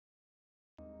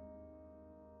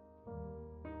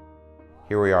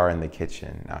Here we are in the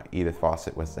kitchen. Now, Edith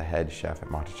Fossett was the head chef at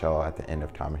Monticello at the end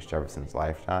of Thomas Jefferson's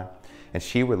lifetime. And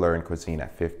she would learn cuisine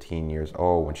at 15 years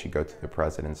old when she'd go to the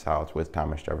president's house with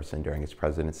Thomas Jefferson during his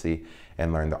presidency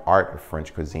and learn the art of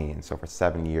French cuisine. So for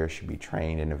 7 years, she'd be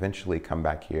trained and eventually come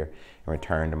back here and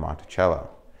return to Monticello.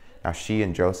 Now, she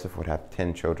and Joseph would have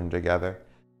 10 children together.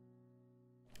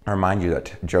 I remind you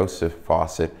that Joseph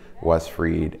Fossett was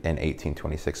freed in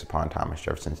 1826 upon Thomas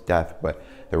Jefferson's death, but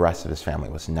the rest of his family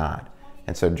was not.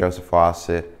 And so Joseph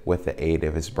Fossett, with the aid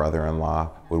of his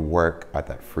brother-in-law, would work at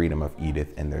that freedom of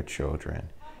Edith and their children.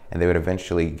 And they would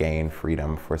eventually gain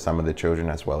freedom for some of the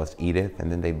children as well as Edith,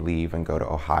 and then they'd leave and go to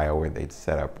Ohio where they'd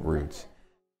set up roots.